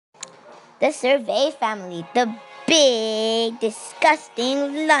The survey family, the big,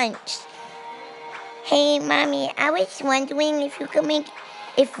 disgusting lunch. Hey, Mommy, I was wondering if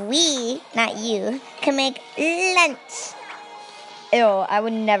we, not you, can make lunch. Ew, I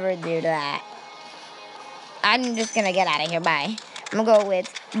would never do that. I'm just gonna get out of here, bye. I'm gonna go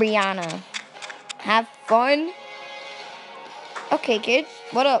with Brianna. Have fun. Okay, kids,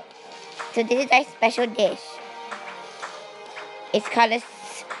 what up? So this is our special dish. It's called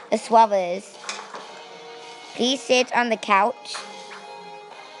a suavas. Please sit on the couch.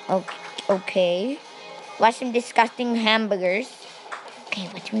 Okay. Watch some disgusting hamburgers. Okay,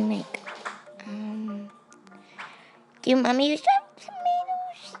 what do we make? Do Mommy use tomatoes?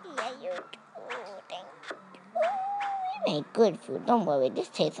 Yeah, you do. Thank you. We make good food. Don't worry. This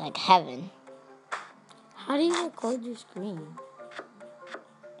tastes like heaven. How do you record your screen?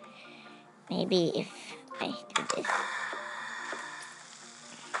 Maybe if I do this.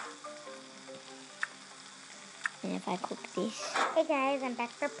 And if I cook this. Hey guys, I'm back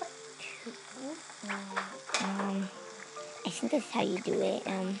for part 2. I think that's how you do it.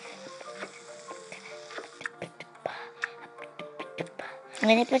 I'm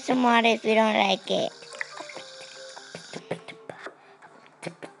gonna put some water if you don't like it.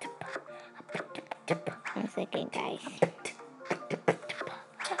 One second, guys.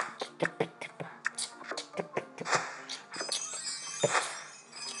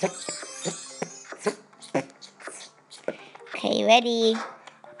 Okay, ready?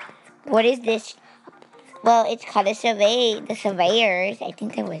 What is this? Well, it's called the surveyors. I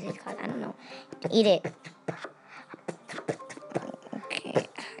think that was it called. I don't know. Eat it. Okay,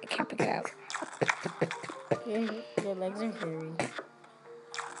 I can't pick it out. Your legs are hairy.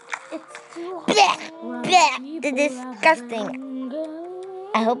 It's too Blech, the disgusting.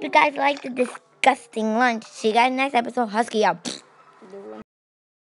 I hope you guys like the disgusting lunch. See you guys next episode. Husky out.